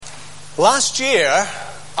Last year,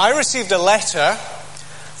 I received a letter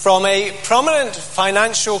from a prominent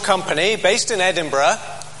financial company based in Edinburgh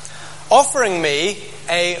offering me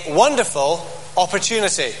a wonderful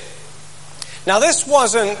opportunity. Now, this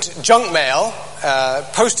wasn't junk mail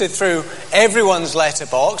posted through everyone's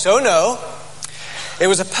letterbox. Oh no. It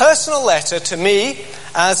was a personal letter to me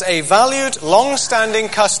as a valued, long-standing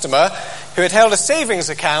customer who had held a savings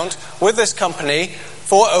account with this company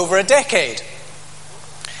for over a decade.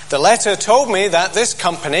 The letter told me that this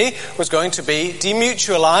company was going to be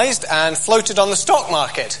demutualized and floated on the stock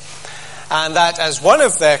market, and that as one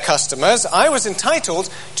of their customers, I was entitled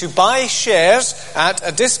to buy shares at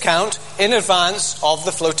a discount in advance of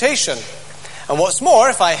the flotation. And what's more,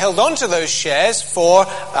 if I held on to those shares for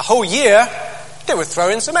a whole year, they would throw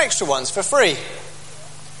in some extra ones for free.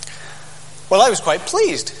 Well, I was quite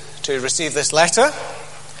pleased to receive this letter,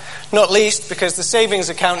 not least because the savings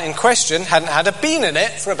account in question hadn't had a bean in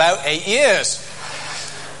it for about 8 years.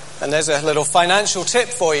 And there's a little financial tip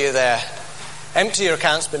for you there. Empty your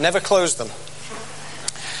accounts, but never close them.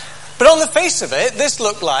 But on the face of it, this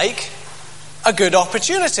looked like a good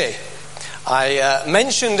opportunity. I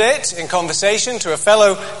mentioned it in conversation to a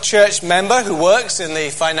fellow church member who works in the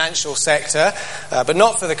financial sector, but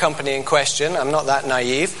not for the company in question. I'm not that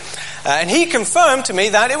naive. And he confirmed to me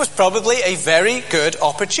that it was probably a very good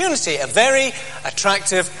opportunity, a very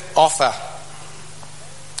attractive offer.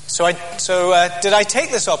 So did I take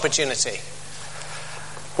this opportunity?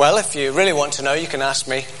 Well, if you really want to know, you can ask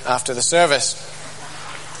me after the service.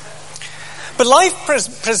 But life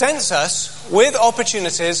presents us with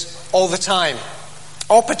opportunities all the time.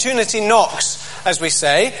 Opportunity knocks, as we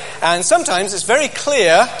say, and sometimes it's very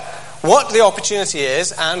clear what the opportunity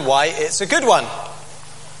is and why it's a good one.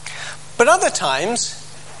 But other times,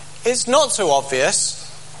 it's not so obvious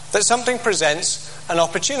that something presents an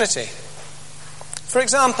opportunity. For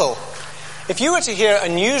example, if you were to hear a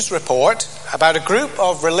news report about a group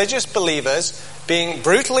of religious believers being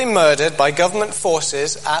brutally murdered by government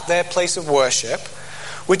forces at their place of worship,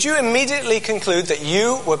 would you immediately conclude that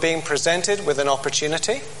you were being presented with an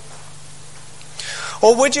opportunity?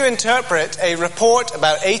 Or would you interpret a report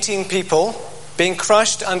about 18 people being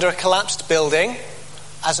crushed under a collapsed building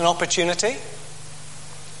as an opportunity?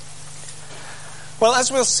 Well,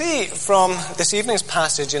 as we'll see from this evening's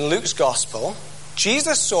passage in Luke's Gospel,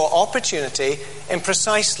 Jesus saw opportunity in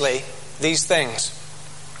precisely these things.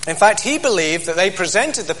 In fact, he believed that they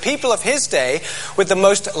presented the people of his day with the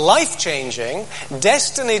most life-changing,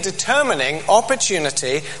 destiny-determining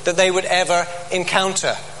opportunity that they would ever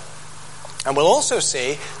encounter. And we'll also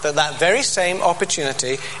see that that very same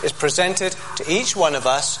opportunity is presented to each one of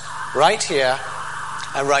us right here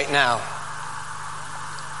and right now.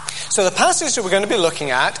 So the passage that we're going to be looking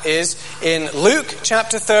at is in Luke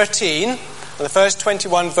chapter 13, the first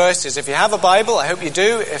 21 verses. If you have a Bible, I hope you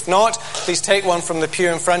do. If not, please take one from the pew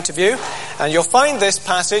in front of you. And you'll find this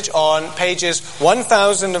passage on pages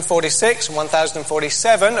 1046 and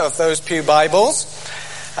 1047 of those pew Bibles.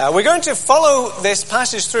 We're going to follow this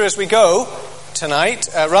passage through as we go tonight,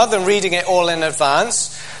 rather than reading it all in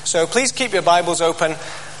advance. So please keep your Bibles open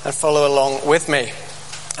and follow along with me.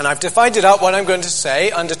 And I've divided up what I'm going to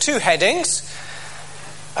say under two headings.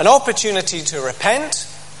 An opportunity to repent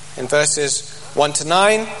in verses 1 to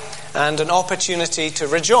 9, and an opportunity to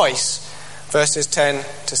rejoice, verses 10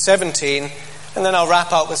 to 17. And then I'll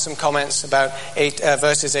wrap up with some comments about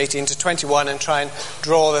verses 18 to 21 and try and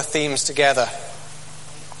draw the themes together.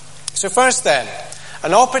 So first then,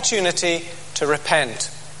 an opportunity to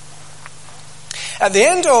repent. At the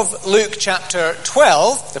end of Luke chapter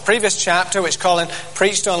 12, the previous chapter which Colin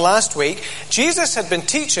preached on last week, Jesus had been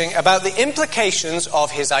teaching about the implications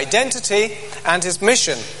of his identity and his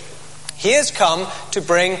mission. He has come to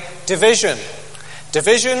bring division.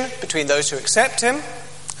 Division between those who accept him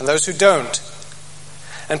and those who don't.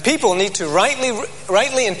 And people need to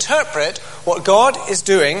rightly interpret what God is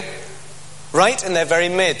doing right in their very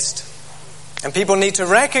midst. And people need to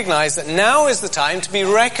recognize that now is the time to be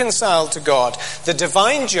reconciled to God, the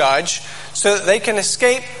divine judge, so that they can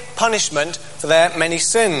escape punishment for their many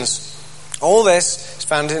sins. All this is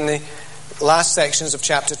found in the last sections of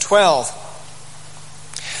chapter 12.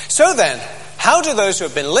 So then, how do those who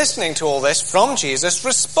have been listening to all this from Jesus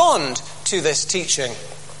respond to this teaching?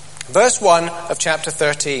 Verse 1 of chapter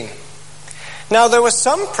 13. Now there were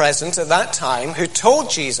some present at that time who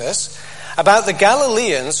told Jesus about the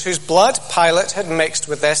Galileans whose blood Pilate had mixed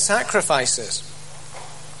with their sacrifices.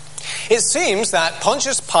 It seems that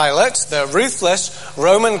Pontius Pilate, the ruthless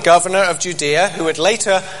Roman governor of Judea, who would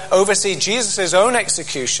later oversee Jesus' own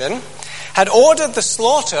execution, had ordered the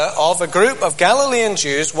slaughter of a group of Galilean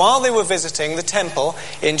Jews while they were visiting the temple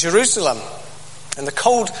in Jerusalem. And the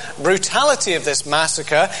cold brutality of this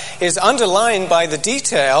massacre is underlined by the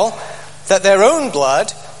detail that their own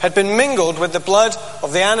blood had been mingled with the blood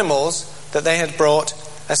of the animals that they had brought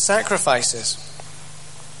as sacrifices.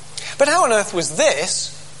 But how on earth was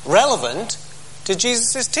this relevant to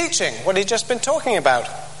Jesus' teaching, what he'd just been talking about?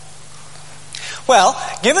 Well,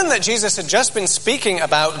 given that Jesus had just been speaking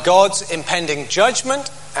about God's impending judgment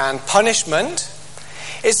and punishment,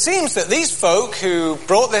 it seems that these folk who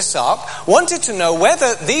brought this up wanted to know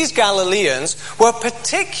whether these Galileans were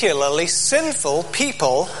particularly sinful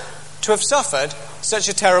people to have suffered such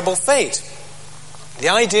a terrible fate. The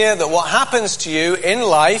idea that what happens to you in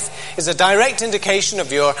life is a direct indication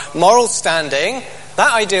of your moral standing,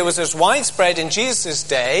 that idea was as widespread in Jesus'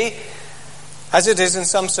 day as it is in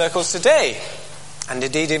some circles today, and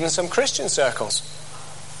indeed even some Christian circles.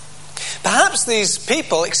 Perhaps these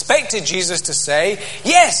people expected Jesus to say,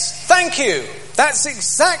 "Yes, thank you. That's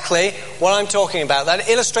exactly what I'm talking about. That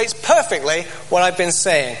illustrates perfectly what I've been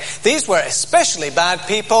saying. These were especially bad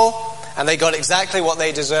people, and they got exactly what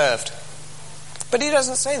they deserved." But he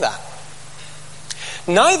doesn't say that.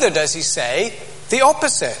 Neither does he say the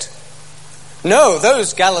opposite. No,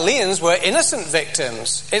 those Galileans were innocent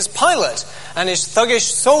victims. It's Pilate and his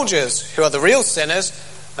thuggish soldiers who are the real sinners,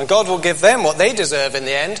 and God will give them what they deserve in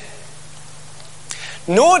the end.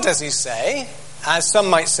 Nor does he say, as some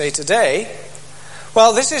might say today,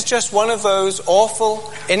 well, this is just one of those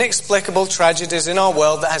awful, inexplicable tragedies in our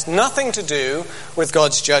world that has nothing to do with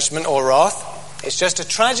God's judgment or wrath. It's just a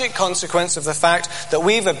tragic consequence of the fact that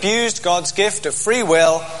we've abused God's gift of free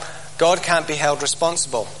will. God can't be held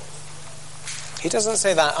responsible. He doesn't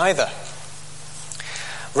say that either.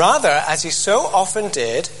 Rather, as he so often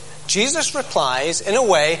did, Jesus replies in a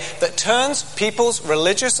way that turns people's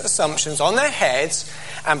religious assumptions on their heads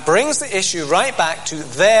and brings the issue right back to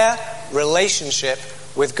their relationship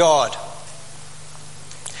with God.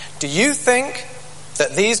 Do you think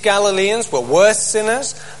that these Galileans were worse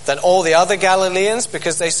sinners than all the other Galileans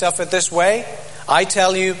because they suffered this way? I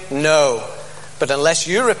tell you, no. But unless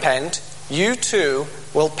you repent, you too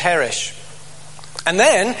will perish. And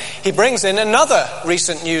then he brings in another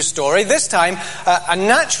recent news story, this time a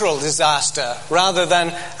natural disaster rather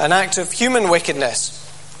than an act of human wickedness.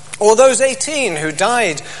 Or those 18 who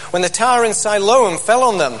died when the tower in Siloam fell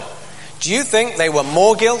on them. Do you think they were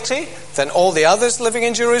more guilty than all the others living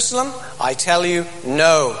in Jerusalem? I tell you,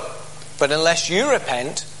 no. But unless you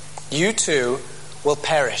repent, you too will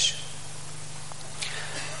perish.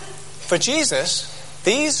 For Jesus,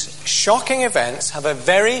 these shocking events have a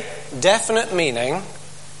very definite meaning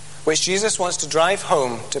which Jesus wants to drive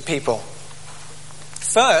home to people.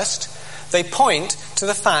 First, they point to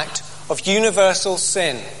the fact of universal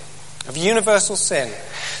sin.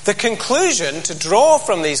 The conclusion to draw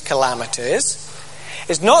from these calamities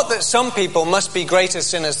is not that some people must be greater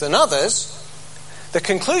sinners than others. The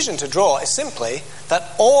conclusion to draw is simply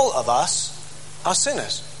that all of us are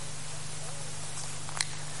sinners.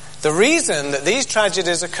 The reason that these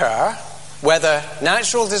tragedies occur, whether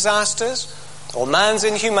natural disasters or man's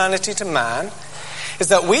inhumanity to man, is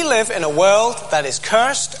that we live in a world that is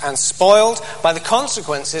cursed and spoiled by the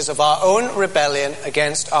consequences of our own rebellion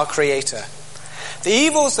against our Creator. The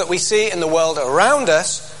evils that we see in the world around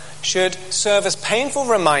us should serve as painful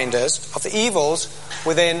reminders of the evils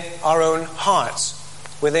within our own hearts,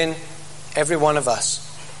 within every one of us.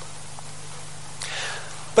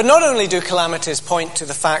 But not only do calamities point to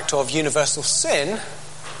the fact of universal sin,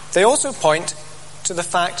 they also point to the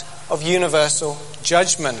fact of universal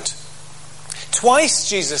judgment. Twice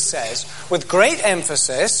Jesus says, with great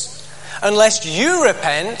emphasis, unless you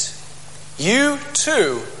repent, you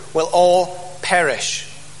too will all perish.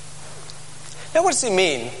 Now, what does he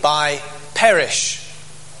mean by perish?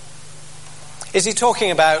 Is he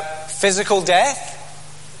talking about physical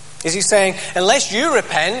death? Is he saying, unless you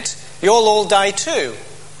repent, you'll all die too?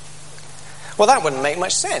 Well, that wouldn't make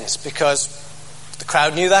much sense, because the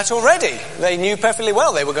crowd knew that already. They knew perfectly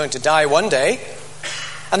well they were going to die one day,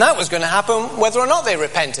 and that was going to happen whether or not they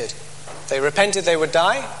repented. If they repented, they would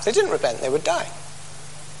die. If they didn't repent, they would die.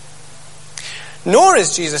 Nor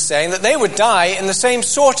is Jesus saying that they would die in the same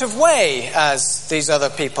sort of way as these other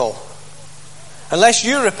people. Unless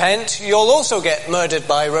you repent, you'll also get murdered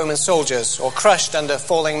by Roman soldiers or crushed under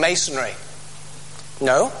falling masonry.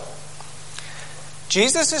 No.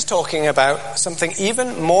 Jesus is talking about something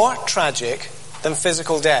even more tragic than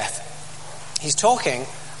physical death. He's talking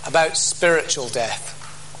about spiritual death.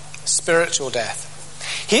 spiritual death.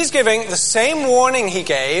 He's giving the same warning he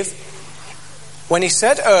gave when he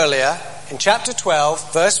said earlier in chapter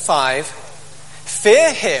 12, verse 5,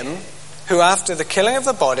 "Fear him who after the killing of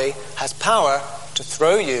the body has power to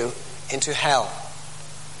throw you into hell."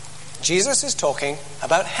 Jesus is talking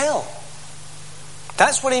about hell.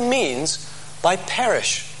 That's what he means by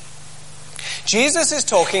perish. Jesus is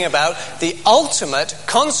talking about the ultimate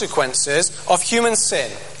consequences of human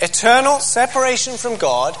sin, eternal separation from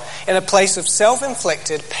God in a place of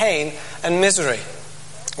self-inflicted pain and misery.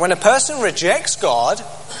 When a person rejects God,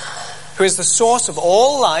 who is the source of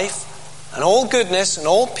all life and all goodness and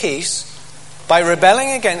all peace, by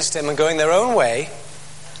rebelling against him and going their own way,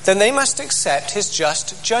 then they must accept his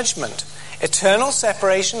just judgment, eternal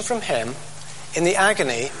separation from him in the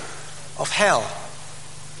agony of hell.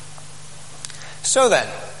 So then,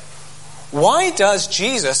 why does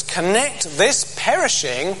Jesus connect this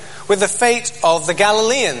perishing with the fate of the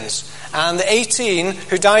Galileans and the 18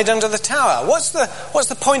 who died under the tower? What's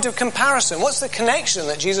the point of comparison? What's the connection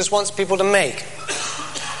that Jesus wants people to make?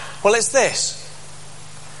 Well, it's this.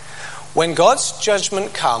 When God's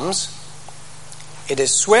judgment comes, it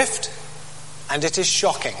is swift and it is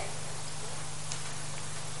shocking.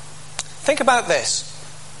 Think about this.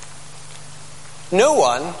 No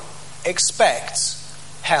one expects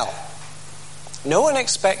hell. No one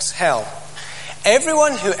expects hell.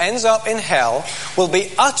 Everyone who ends up in hell will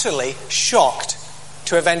be utterly shocked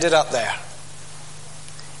to have ended up there.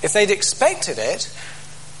 If they'd expected it,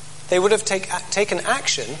 they would have taken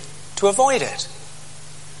action to avoid it.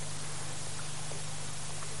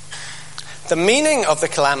 The meaning of the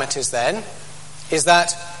calamities, then, is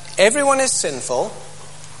that everyone is sinful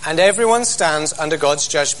and everyone stands under God's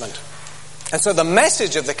judgment. And so the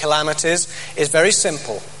message of the calamities is very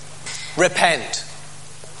simple. Repent.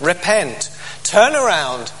 Repent. Turn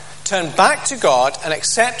around. Turn back to God and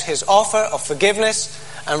accept his offer of forgiveness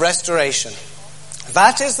and restoration.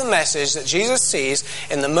 That is the message that Jesus sees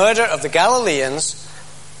in the murder of the Galileans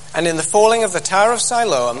and in the falling of the Tower of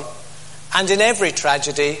Siloam and in every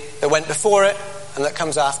tragedy that went before it and that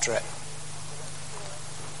comes after it.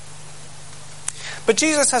 But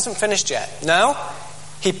Jesus hasn't finished yet. Now,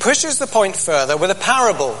 he pushes the point further with a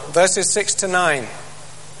parable, verses 6 to 9.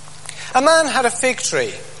 A man had a fig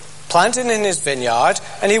tree planted in his vineyard,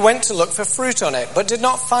 and he went to look for fruit on it, but did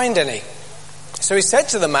not find any. So he said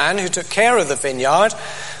to the man who took care of the vineyard,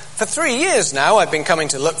 "For 3 years now I've been coming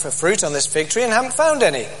to look for fruit on this fig tree and haven't found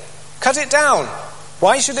any. Cut it down.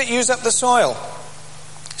 Why should it use up the soil?"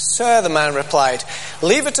 "Sir," the man replied,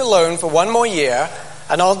 "leave it alone for 1 more year,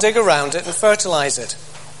 and I'll dig around it and fertilize it.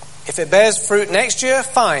 If it bears fruit next year,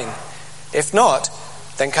 fine. If not,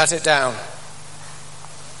 then cut it down."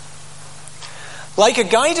 Like a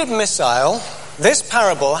guided missile, this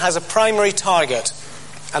parable has a primary target,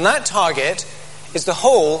 and that target is the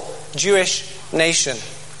whole Jewish nation.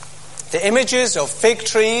 The images of fig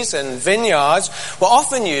trees and vineyards were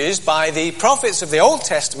often used by the prophets of the Old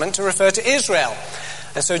Testament to refer to Israel.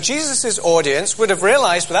 And so Jesus' audience would have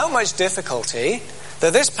realized without much difficulty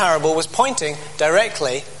that this parable was pointing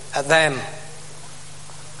directly at them.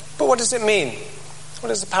 But what does it mean? What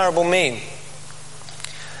does the parable mean?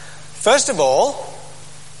 First of all,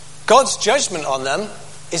 God's judgment on them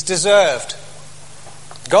is deserved.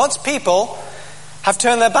 God's people have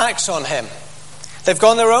turned their backs on him. They've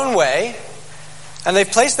gone their own way, and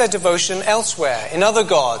they've placed their devotion elsewhere, in other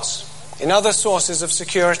gods, in other sources of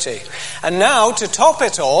security. And now, to top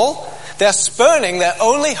it all, they're spurning their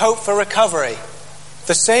only hope for recovery,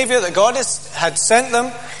 the Savior that God had sent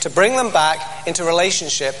them to bring them back into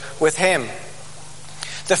relationship with him.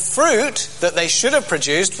 The fruit that they should have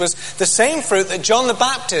produced was the same fruit that John the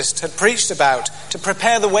Baptist had preached about to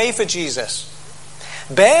prepare the way for Jesus.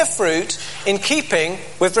 Bear fruit in keeping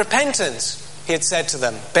with repentance, he had said to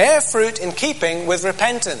them. Bear fruit in keeping with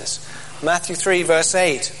repentance. Matthew 3 verse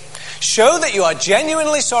 8. Show that you are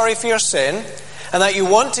genuinely sorry for your sin and that you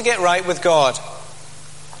want to get right with God.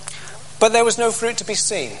 But there was no fruit to be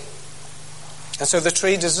seen. And so the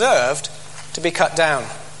tree deserved to be cut down.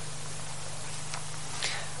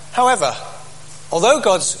 However, although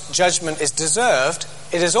God's judgment is deserved,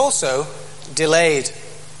 it is also delayed.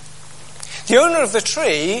 The owner of the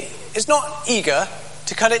tree is not eager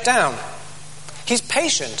to cut it down. He's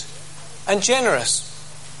patient and generous.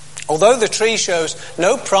 Although the tree shows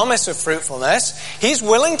no promise of fruitfulness, he's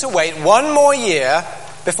willing to wait 1 more year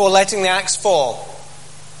before letting the axe fall.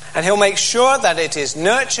 And he'll make sure that it is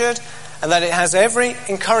nurtured and that it has every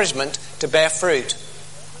encouragement to bear fruit.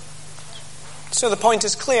 So the point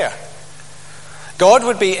is clear. God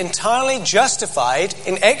would be entirely justified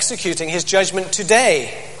in executing his judgment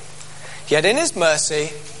today. Yet in his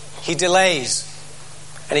mercy, he delays.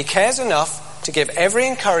 And he cares enough to give every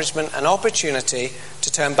encouragement and opportunity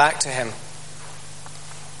to turn back to him.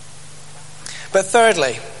 But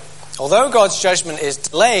thirdly, although God's judgment is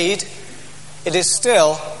delayed, it is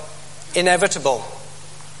still inevitable.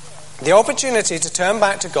 The opportunity to turn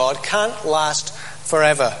back to God can't last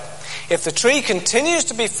forever. If the tree continues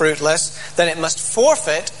to be fruitless, then it must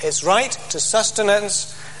forfeit its right to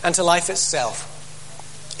sustenance and to life itself.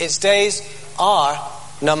 Its days are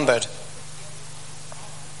numbered.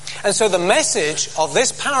 And so the message of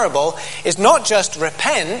this parable is not just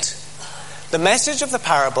repent. The message of the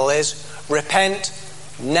parable is repent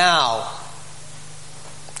now.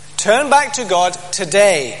 Turn back to God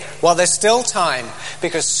today while there's still time,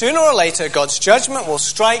 because sooner or later God's judgment will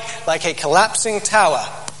strike like a collapsing tower,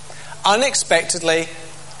 unexpectedly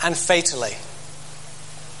and fatally.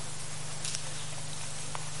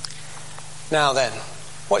 Now then,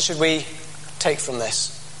 what should we take from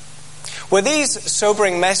this? Were these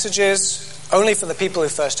sobering messages only for the people who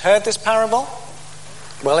first heard this parable?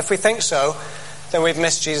 Well, if we think so, then we've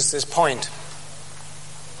missed Jesus' point.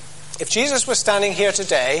 If Jesus was standing here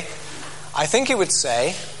today, I think he would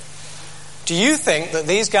say, do you think that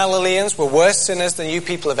these Galileans were worse sinners than you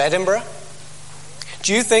people of Edinburgh?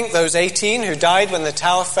 Do you think those 18 who died when the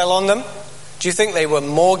tower fell on them, do you think they were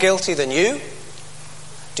more guilty than you?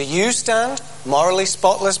 Do you stand morally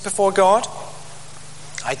spotless before God?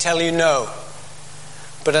 I tell you no.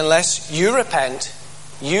 But unless you repent,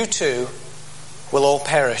 you too will all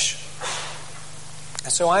perish.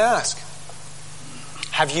 And so I ask,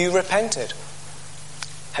 have you repented?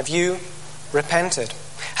 Have you repented?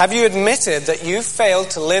 Have you admitted that you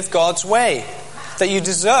failed to live God's way, that you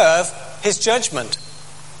deserve his judgment?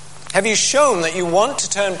 Have you shown that you want to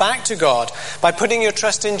turn back to God by putting your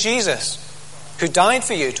trust in Jesus, who died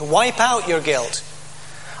for you to wipe out your guilt?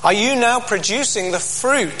 Are you now producing the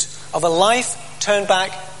fruit of a life turned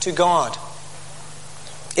back to God?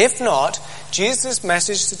 If not, Jesus'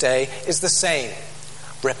 message today is the same.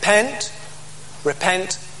 Repent,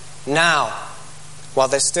 repent now, while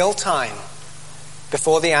there's still time,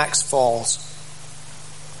 before the axe falls.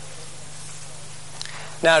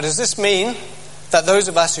 Now, does this mean that those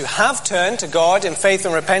of us who have turned to God in faith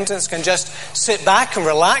and repentance can just sit back and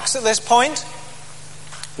relax at this point?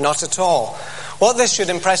 Not at all. What this should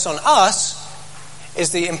impress on us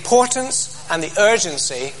is the importance and the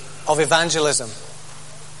urgency of evangelism.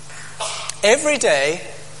 Every day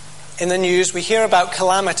in the news we hear about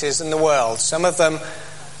calamities in the world, some of them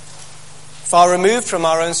far removed from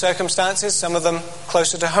our own circumstances, some of them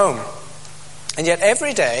closer to home. And yet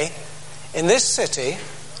every day in this city,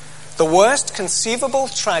 the worst conceivable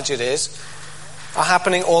tragedies are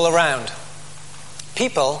happening all around.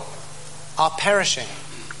 People are perishing.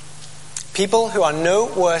 People who are no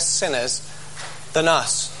worse sinners than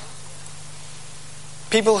us.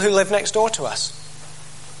 People who live next door to us.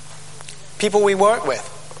 People we work with.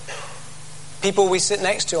 People we sit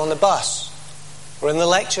next to on the bus or in the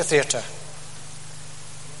lecture theatre.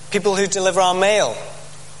 People who deliver our mail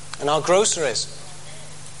and our groceries.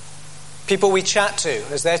 People we chat to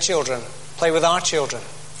as their children play with our children.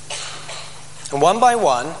 And one by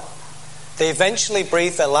one, they eventually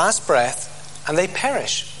breathe their last breath and they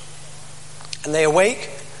perish. And they awake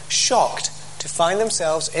shocked to find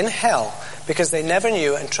themselves in hell because they never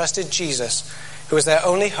knew and trusted Jesus, who was their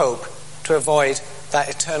only hope to avoid that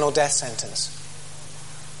eternal death sentence.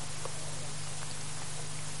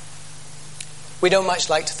 We don't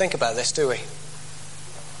much like to think about this, do we?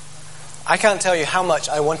 I can't tell you how much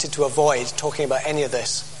I wanted to avoid talking about any of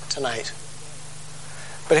this tonight.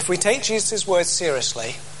 But if we take Jesus' words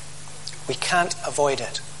seriously, we can't avoid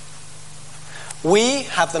it. We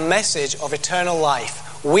have the message of eternal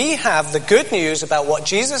life. We have the good news about what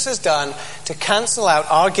Jesus has done to cancel out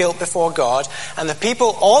our guilt before God, and the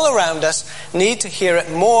people all around us need to hear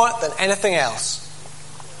it more than anything else.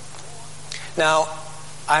 Now,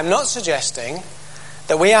 I'm not suggesting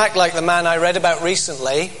that we act like the man I read about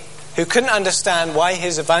recently who couldn't understand why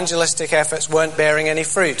his evangelistic efforts weren't bearing any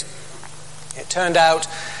fruit. It turned out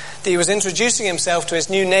that he was introducing himself to his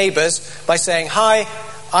new neighbours by saying, "Hi,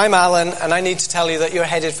 I'm Alan, and I need to tell you that you're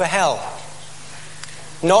headed for hell."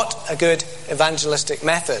 Not a good evangelistic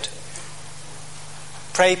method.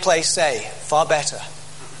 Pray, play, say. Far better.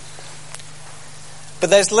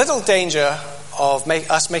 But there's little danger of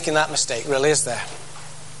us making that mistake, really, is there?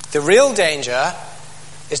 The real danger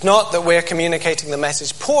is not that we're communicating the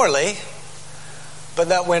message poorly, but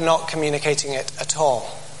that we're not communicating it at all.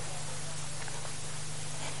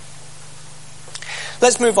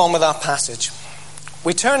 Let's move on with our passage.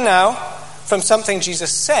 We turn now from something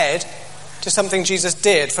Jesus said to something Jesus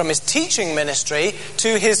did, from his teaching ministry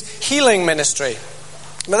to his healing ministry.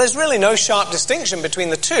 But there's really no sharp distinction between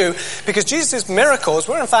the two, because Jesus' miracles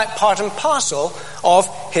were in fact part and parcel of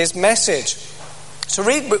his message. So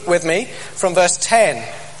read with me from verse 10.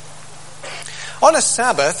 On a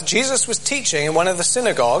Sabbath, Jesus was teaching in one of the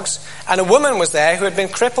synagogues, and a woman was there who had been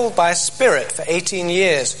crippled by a spirit for 18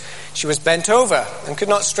 years. She was bent over and could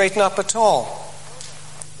not straighten up at all.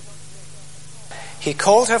 He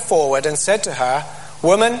called her forward and said to her,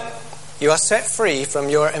 "Woman, you are set free from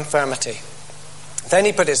your infirmity." Then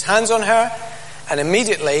he put his hands on her, and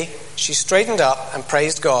immediately she straightened up and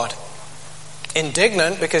praised God.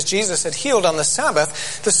 Indignant because Jesus had healed on the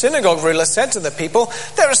Sabbath, the synagogue ruler said to the people,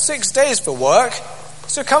 "There are 6 days for work,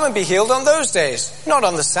 so come and be healed on those days, not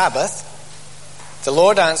on the Sabbath." The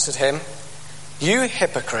Lord answered him, "You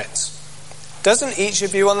hypocrites! Doesn't each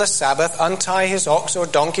of you on the Sabbath untie his ox or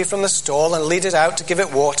donkey from the stall and lead it out to give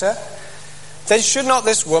it water? Then should not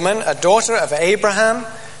this woman, a daughter of Abraham,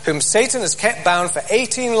 whom Satan has kept bound for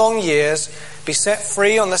 18 long years, be set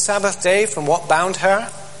free on the Sabbath day from what bound her?"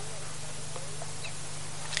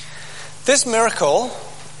 This miracle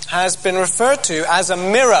has been referred to as a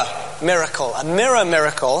mirror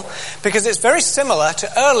miracle, because it's very similar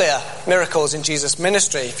to earlier miracles in Jesus'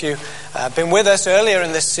 ministry. If you've been with us earlier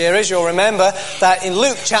in this series, you'll remember that in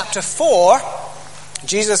Luke chapter 4,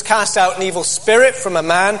 Jesus cast out an evil spirit from a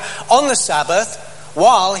man on the Sabbath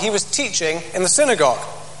while he was teaching in the synagogue.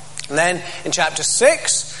 And then in chapter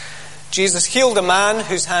 6, Jesus healed a man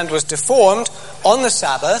whose hand was deformed on the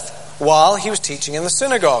Sabbath while he was teaching in the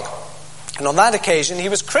synagogue. And on that occasion, he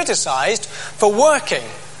was criticized for working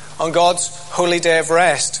on God's holy day of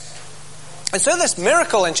rest. And so this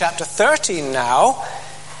miracle in chapter 13 now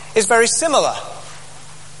is very similar.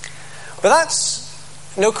 But that's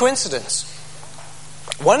no coincidence.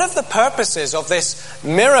 One of the purposes of this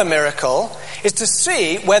mirror miracle is to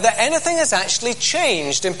see whether anything has actually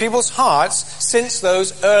changed in people's hearts since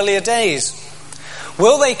those earlier days.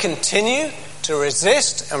 Will they continue to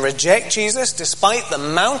resist and reject Jesus despite the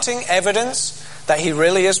mounting evidence that he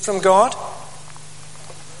really is from God?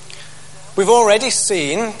 We've already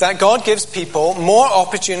seen that God gives people more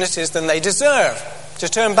opportunities than they deserve to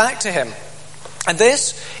turn back to him. And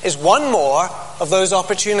this is one more of those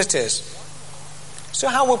opportunities. So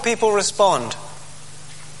how will people respond?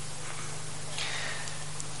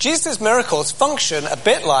 Jesus' miracles function a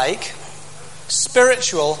bit like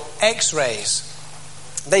spiritual X-rays.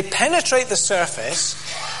 They penetrate the surface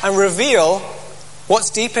and reveal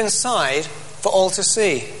what's deep inside for all to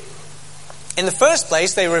see. In the first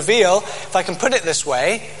place, they reveal, if I can put it this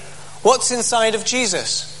way, what's inside of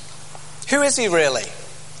Jesus. Who is he really?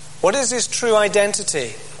 What is his true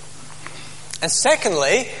identity? And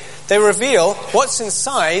secondly, they reveal what's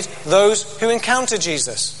inside those who encounter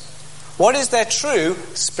Jesus. What is their true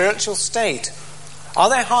spiritual state? Are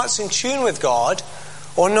their hearts in tune with God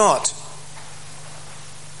or not?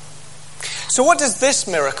 So what does this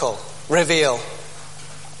miracle reveal?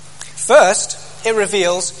 First, it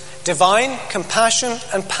reveals divine compassion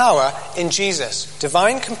and power in Jesus.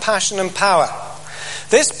 Divine compassion and power.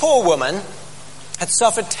 This poor woman had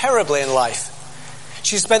suffered terribly in life.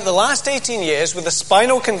 She spent the last 18 years with a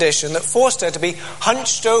spinal condition that forced her to be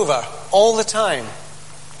hunched over all the time.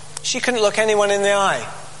 She couldn't look anyone in the eye.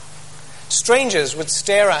 Strangers would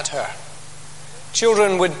stare at her.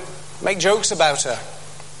 Children would make jokes about her.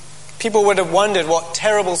 People would have wondered what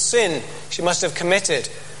terrible sin she must have committed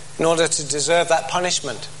in order to deserve that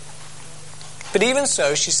punishment. But even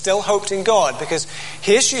so, she still hoped in God, because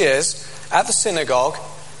here she is at the synagogue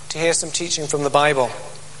to hear some teaching from the Bible.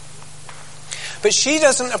 But she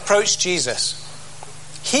doesn't approach Jesus.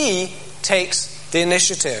 He takes the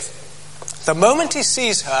initiative. The moment he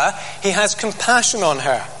sees her, he has compassion on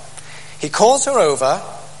her. He calls her over,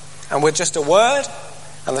 and with just a word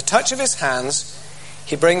and the touch of his hands,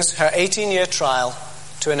 he brings her 18-year trial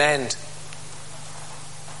to an end.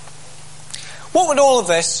 What would all of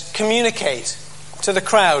this communicate to the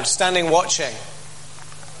crowd standing watching?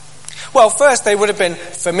 Well, first, they would have been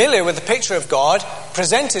familiar with the picture of God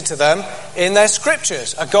presented to them in their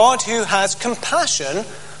scriptures. A God who has compassion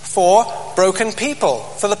for broken people,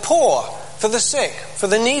 for the poor, for the sick, for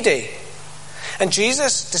the needy. And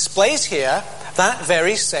Jesus displays here that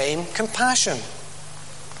very same compassion.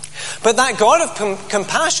 But that God of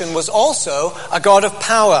compassion was also a God of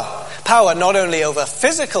power. Power not only over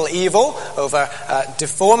physical evil, over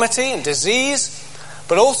deformity and disease,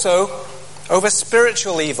 but also over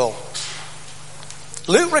spiritual evil.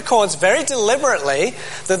 Luke records very deliberately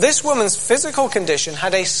that this woman's physical condition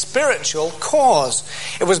had a spiritual cause.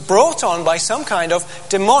 It was brought on by some kind of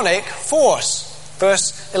demonic force.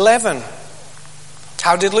 Verse 11.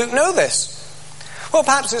 How did Luke know this? Well,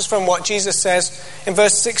 perhaps it's from what Jesus says in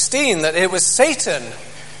verse 16, that it was Satan,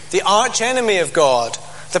 the arch enemy of God,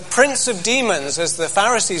 the prince of demons, as the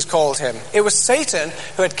Pharisees called him. It was Satan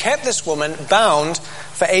who had kept this woman bound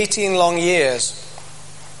for 18 long years.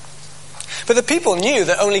 But the people knew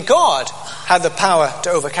that only God had the power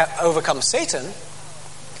to overcome Satan.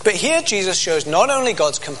 But here Jesus shows not only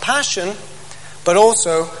God's compassion, but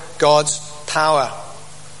also God's power.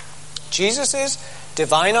 Jesus'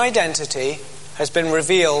 divine identity has been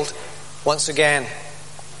revealed once again.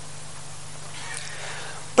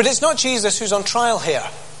 But it's not Jesus who's on trial here.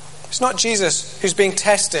 It's not Jesus who's being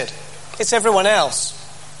tested. It's everyone else.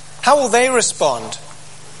 How will they respond?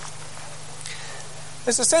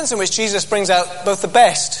 There's a sense in which Jesus brings out both the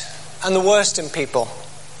best and the worst in people.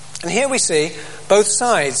 And here we see both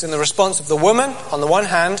sides in the response of the woman on the one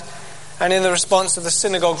hand and in the response of the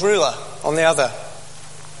synagogue ruler on the other.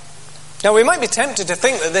 Now we might be tempted to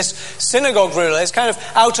think that this synagogue ruler is kind of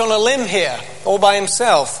out on a limb here, all by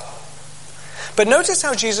himself. But notice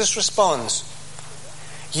how Jesus responds.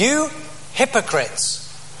 You hypocrites,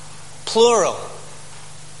 plural.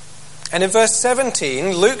 And in verse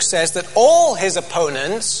 17, Luke says that all his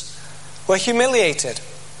opponents were humiliated.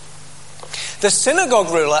 The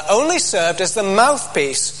synagogue ruler only served as the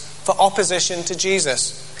mouthpiece for opposition to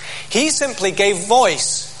Jesus. He simply gave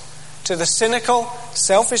voice to the cynical,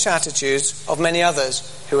 selfish attitudes of many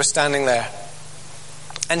others who were standing there.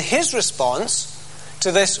 And his response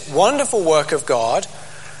to this wonderful work of God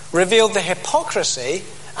revealed the hypocrisy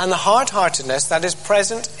and the hard-heartedness that is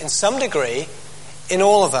present in some degree in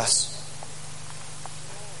all of us.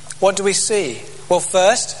 What do we see? Well,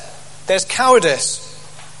 first, there's cowardice.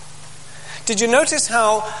 Did you notice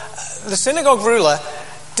how the synagogue ruler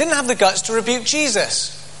didn't have the guts to rebuke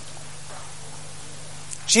Jesus?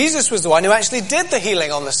 Jesus was the one who actually did the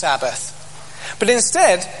healing on the Sabbath. But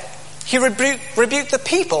instead, he rebuked the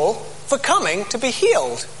people for coming to be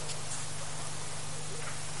healed.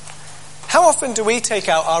 How often do we take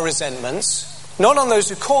out our resentments, not on those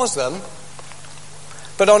who cause them,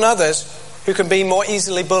 but on others who can be more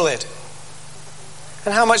easily bullied?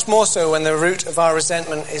 And how much more so when the root of our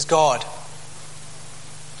resentment is God?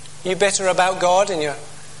 Are you bitter about God and you're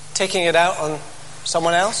taking it out on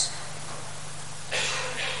someone else?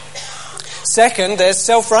 Second, there's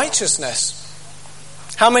self-righteousness.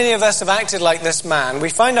 How many of us have acted like this man? We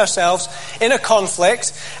find ourselves in a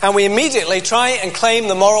conflict and we immediately try and claim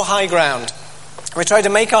the moral high ground. We try to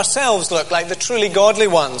make ourselves look like the truly godly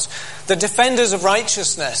ones, the defenders of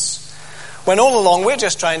righteousness, when all along we're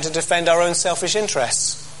just trying to defend our own selfish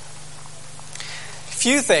interests.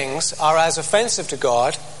 Few things are as offensive to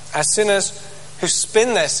God as sinners who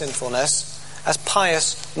spin their sinfulness as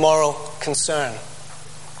pious moral concern.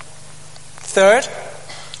 Third,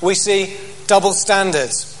 we see double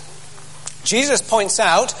standards. Jesus points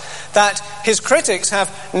out that his critics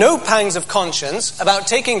have no pangs of conscience about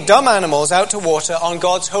taking dumb animals out to water on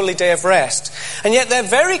God's holy day of rest. And yet they're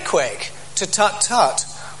very quick to tut-tut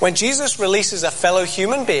when Jesus releases a fellow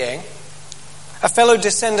human being, a fellow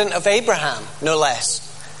descendant of Abraham, no less,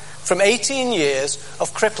 from 18 years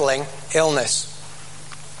of crippling illness.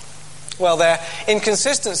 Well, their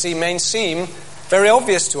inconsistency may seem very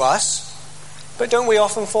obvious to us, but don't we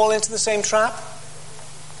often fall into the same trap?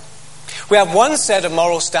 We have one set of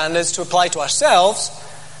moral standards to apply to ourselves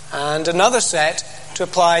and another set to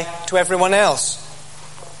apply to everyone else.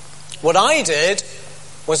 What I did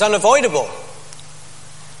was unavoidable.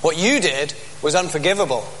 What you did was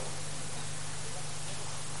unforgivable.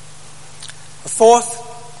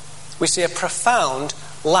 Fourth, we see a profound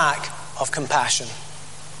lack of compassion.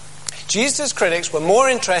 Jesus' critics were more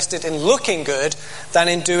interested in looking good than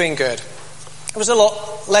in doing good. It was a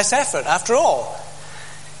lot less effort, after all.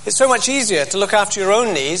 It's so much easier to look after your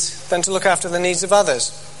own needs than to look after the needs of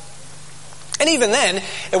others. And even then,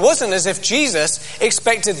 it wasn't as if Jesus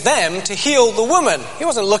expected them to heal the woman. He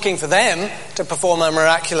wasn't looking for them to perform a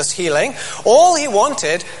miraculous healing. All he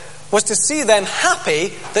wanted was to see them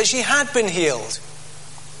happy that she had been healed.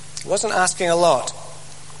 He wasn't asking a lot.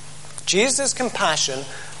 Jesus' compassion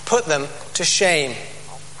put them to shame.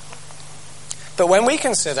 But when we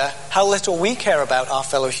consider how little we care about our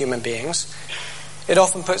fellow human beings, it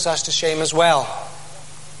often puts us to shame as well.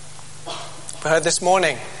 We heard this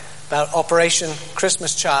morning about Operation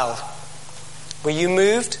Christmas Child. Were you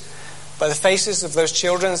moved by the faces of those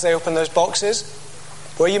children as they opened those boxes?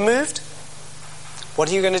 Were you moved? What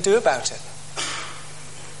are you going to do about it?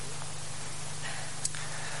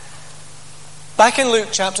 Back in Luke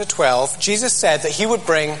chapter 12, Jesus said that he would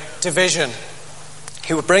bring division.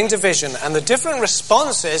 He would bring division, and the different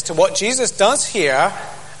responses to what Jesus does here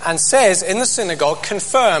and says in the synagogue,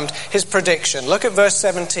 confirmed his prediction. Look at verse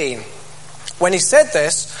 17. When he said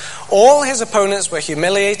this, all his opponents were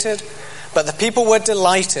humiliated, but the people were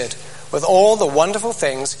delighted with all the wonderful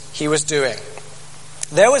things he was doing.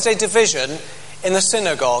 There was a division in the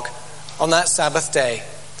synagogue on that Sabbath day.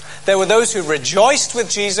 There were those who rejoiced with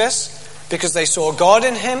Jesus because they saw God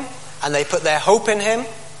in him and they put their hope in him.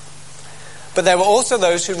 But there were also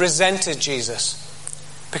those who resented Jesus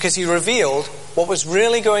because he revealed what was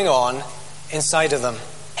really going on inside of them.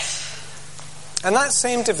 And that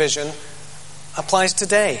same division applies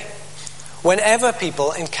today, whenever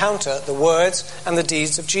people encounter the words and the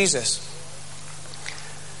deeds of Jesus.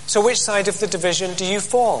 So which side of the division do you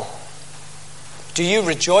fall? Do you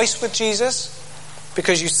rejoice with Jesus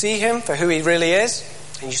because you see him for who he really is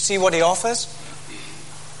and you see what he offers?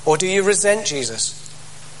 Or do you resent Jesus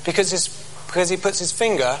because he puts his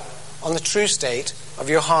finger on the true state of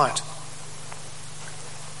your heart?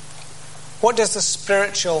 What does the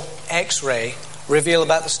spiritual X-ray reveal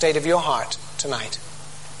about the state of your heart tonight?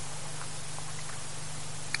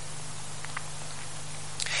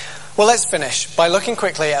 Well, let's finish by looking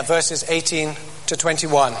quickly at verses 18 to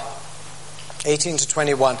 21. 18 to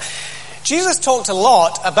 21. Jesus talked a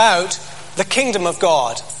lot about the kingdom of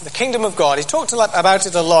God. The kingdom of God. He talked about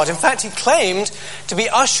it a lot. In fact, he claimed to be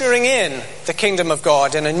ushering in the kingdom of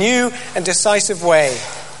God in a new and decisive way.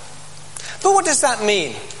 But what does that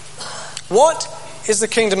mean? What is the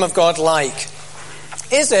kingdom of God like?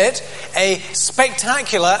 Is it a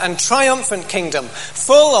spectacular and triumphant kingdom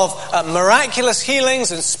full of miraculous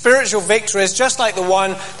healings and spiritual victories just like the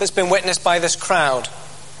one that's been witnessed by this crowd?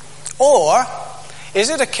 Or is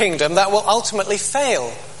it a kingdom that will ultimately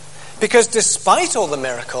fail? Because despite all the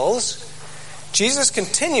miracles, Jesus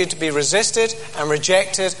continued to be resisted and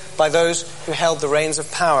rejected by those who held the reins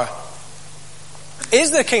of power.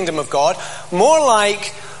 Is the kingdom of God more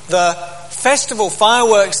like the festival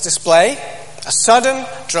fireworks display, a sudden,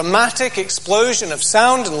 dramatic explosion of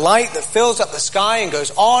sound and light that fills up the sky and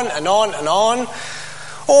goes on and on and on?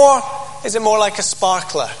 Or is it more like a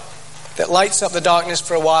sparkler that lights up the darkness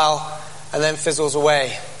for a while and then fizzles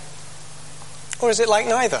away? Or is it like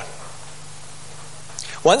neither?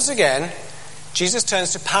 Once again, Jesus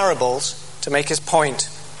turns to parables to make his point.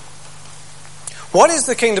 What is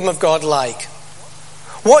the kingdom of God like?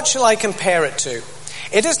 What shall I compare it to?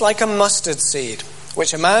 It is like a mustard seed,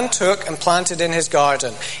 which a man took and planted in his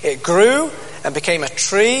garden. It grew and became a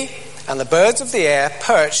tree, and the birds of the air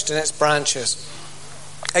perched in its branches.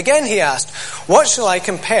 Again he asked, what shall I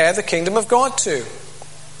compare the kingdom of God to?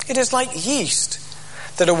 It is like yeast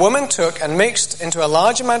that a woman took and mixed into a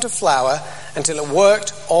large amount of flour until it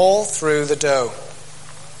worked all through the dough.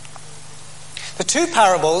 The two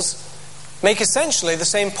parables make essentially the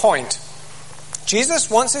same point. Jesus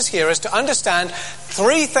wants his hearers to understand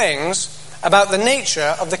three things about the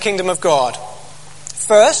nature of the kingdom of God.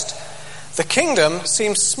 First, the kingdom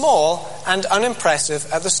seems small and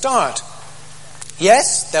unimpressive at the start.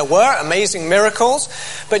 Yes, there were amazing miracles,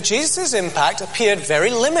 but Jesus' impact appeared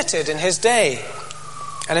very limited in his day.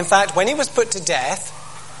 And in fact, when he was put to death,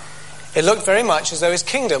 it looked very much as though his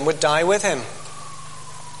kingdom would die with him.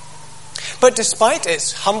 But despite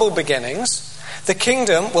its humble beginnings, the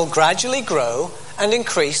kingdom will gradually grow and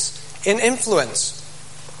increase in influence.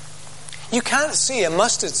 You can't see a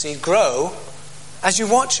mustard seed grow as you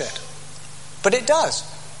watch it, but it does.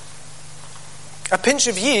 A pinch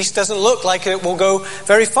of yeast doesn't look like it will go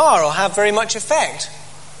very far or have very much effect,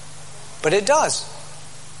 but it does.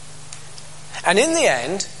 And in the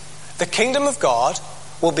end, the kingdom of God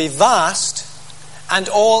will be vast and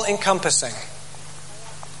all-encompassing.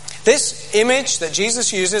 This image that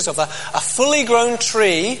Jesus uses of a fully grown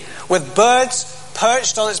tree with birds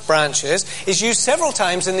perched on its branches is used several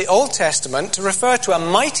times in the Old Testament to refer to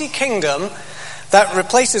a mighty kingdom that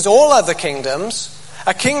replaces all other kingdoms,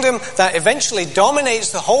 a kingdom that eventually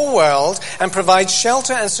dominates the whole world and provides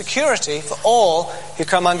shelter and security for all who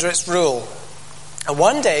come under its rule. And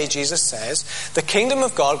one day, Jesus says, the kingdom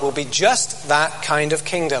of God will be just that kind of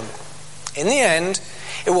kingdom. In the end,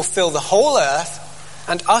 it will fill the whole earth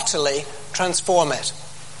and utterly transform it.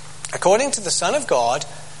 According to the Son of God,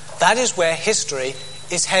 that is where history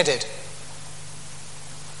is headed.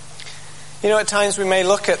 You know, at times we may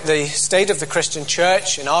look at the state of the Christian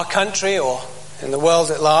church in our country or in the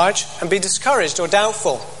world at large and be discouraged or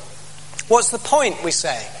doubtful. What's the point, we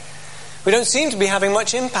say? We don't seem to be having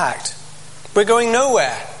much impact. We're going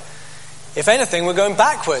nowhere. If anything, we're going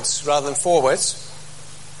backwards rather than forwards.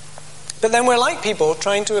 But then we're like people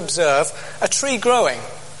trying to observe a tree growing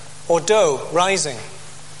or dough rising.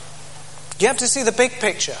 You have to see the big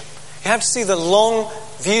picture. You have to see the long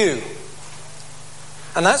view.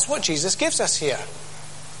 And that's what Jesus gives us here.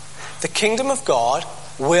 The kingdom of God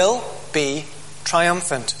will be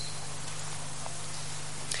triumphant.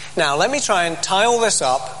 Now, let me try and tie all this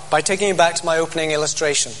up by taking you back to my opening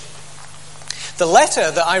illustration. The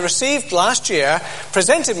letter that I received last year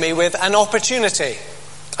presented me with an opportunity,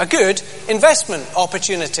 a good investment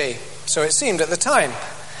opportunity, so it seemed at the time.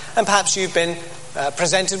 And perhaps you've been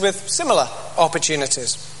presented with similar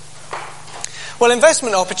opportunities. Well,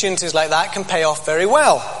 investment opportunities like that can pay off very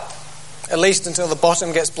well, at least until the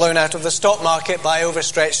bottom gets blown out of the stock market by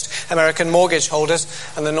overstretched American mortgage holders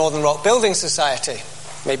and the Northern Rock Building Society.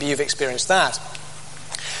 Maybe you've experienced that.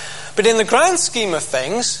 But in the grand scheme of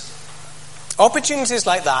things, opportunities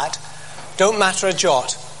like that don't matter a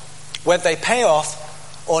jot, whether they pay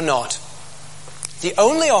off or not. The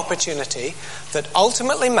only opportunity that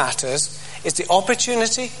ultimately matters is the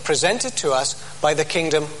opportunity presented to us by the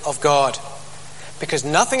kingdom of God. Because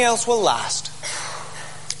nothing else will last.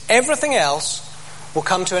 Everything else will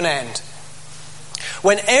come to an end.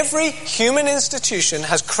 When every human institution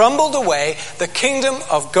has crumbled away, the kingdom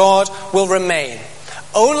of God will remain.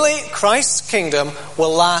 Only Christ's kingdom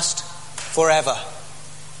will last forever.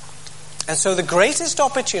 And so the greatest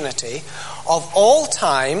opportunity of all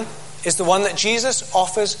time is the one that Jesus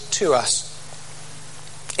offers to us.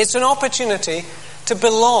 It's an opportunity to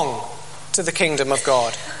belong to the kingdom of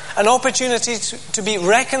God. An opportunity to be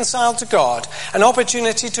reconciled to God. An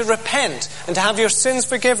opportunity to repent and to have your sins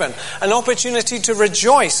forgiven. An opportunity to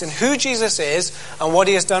rejoice in who Jesus is and what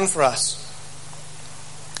he has done for us.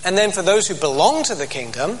 And then for those who belong to the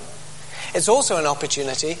kingdom, it's also an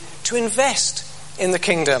opportunity to invest in the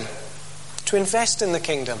kingdom. To invest in the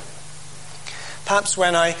kingdom. Perhaps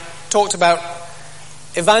when I talked about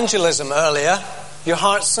evangelism earlier, your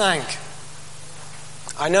heart sank.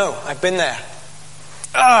 I know, I've been there.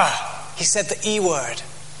 He said the E word.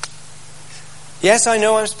 Yes, I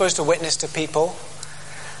know I'm supposed to witness to people,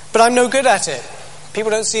 but I'm no good at it.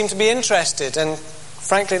 People don't seem to be interested, and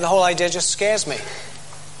frankly, the whole idea just scares me.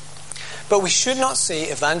 But we should not see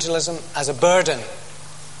evangelism as a burden.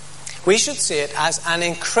 We should see it as an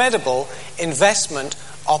incredible investment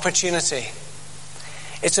opportunity.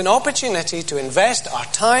 It's an opportunity to invest our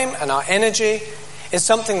time and our energy in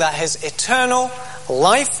something that has eternal,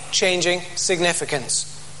 life-changing significance.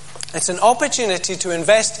 It's an opportunity to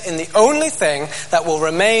invest in the only thing that will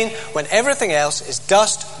remain when everything else is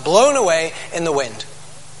dust blown away in the wind.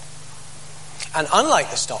 And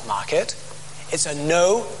unlike the stock market, it's a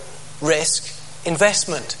no-risk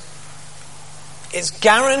investment. It's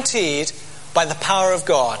guaranteed by the power of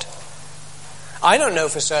God. I don't know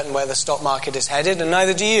for certain where the stock market is headed, and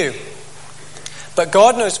neither do you. But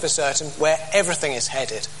God knows for certain where everything is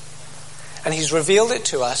headed. And he's revealed it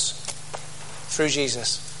to us through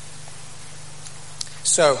Jesus.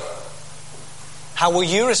 So, how will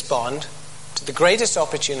you respond to the greatest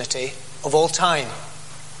opportunity of all time?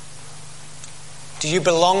 Do you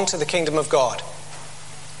belong to the kingdom of God?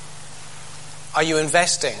 Are you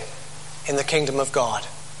investing in the kingdom of God?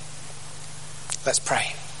 Let's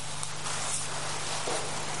pray.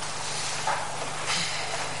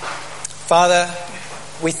 Father,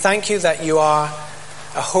 we thank you that you are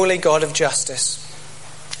a holy God of justice.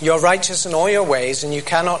 You are righteous in all your ways, and you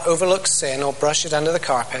cannot overlook sin or brush it under the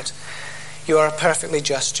carpet. You are a perfectly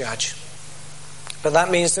just judge. But that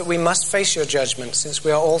means that we must face your judgment, since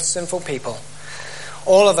we are all sinful people.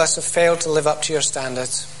 All of us have failed to live up to your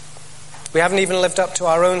standards. We haven't even lived up to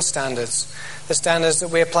our own standards, the standards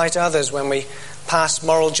that we apply to others when we pass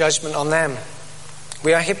moral judgment on them.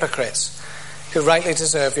 We are hypocrites who rightly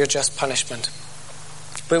deserve your just punishment.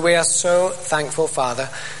 But we are so thankful, Father,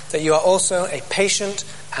 that you are also a patient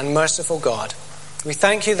and merciful God. We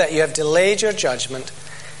thank you that you have delayed your judgment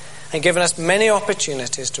and given us many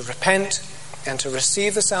opportunities to repent and to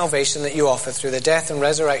receive the salvation that you offer through the death and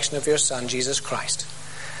resurrection of your Son, Jesus Christ.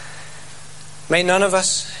 May none of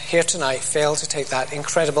us here tonight fail to take that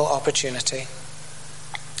incredible opportunity.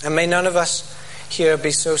 And may none of us here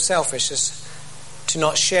be so selfish as to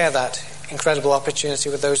not share that incredible opportunity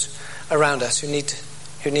with those around us who need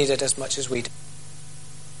it as much as we do.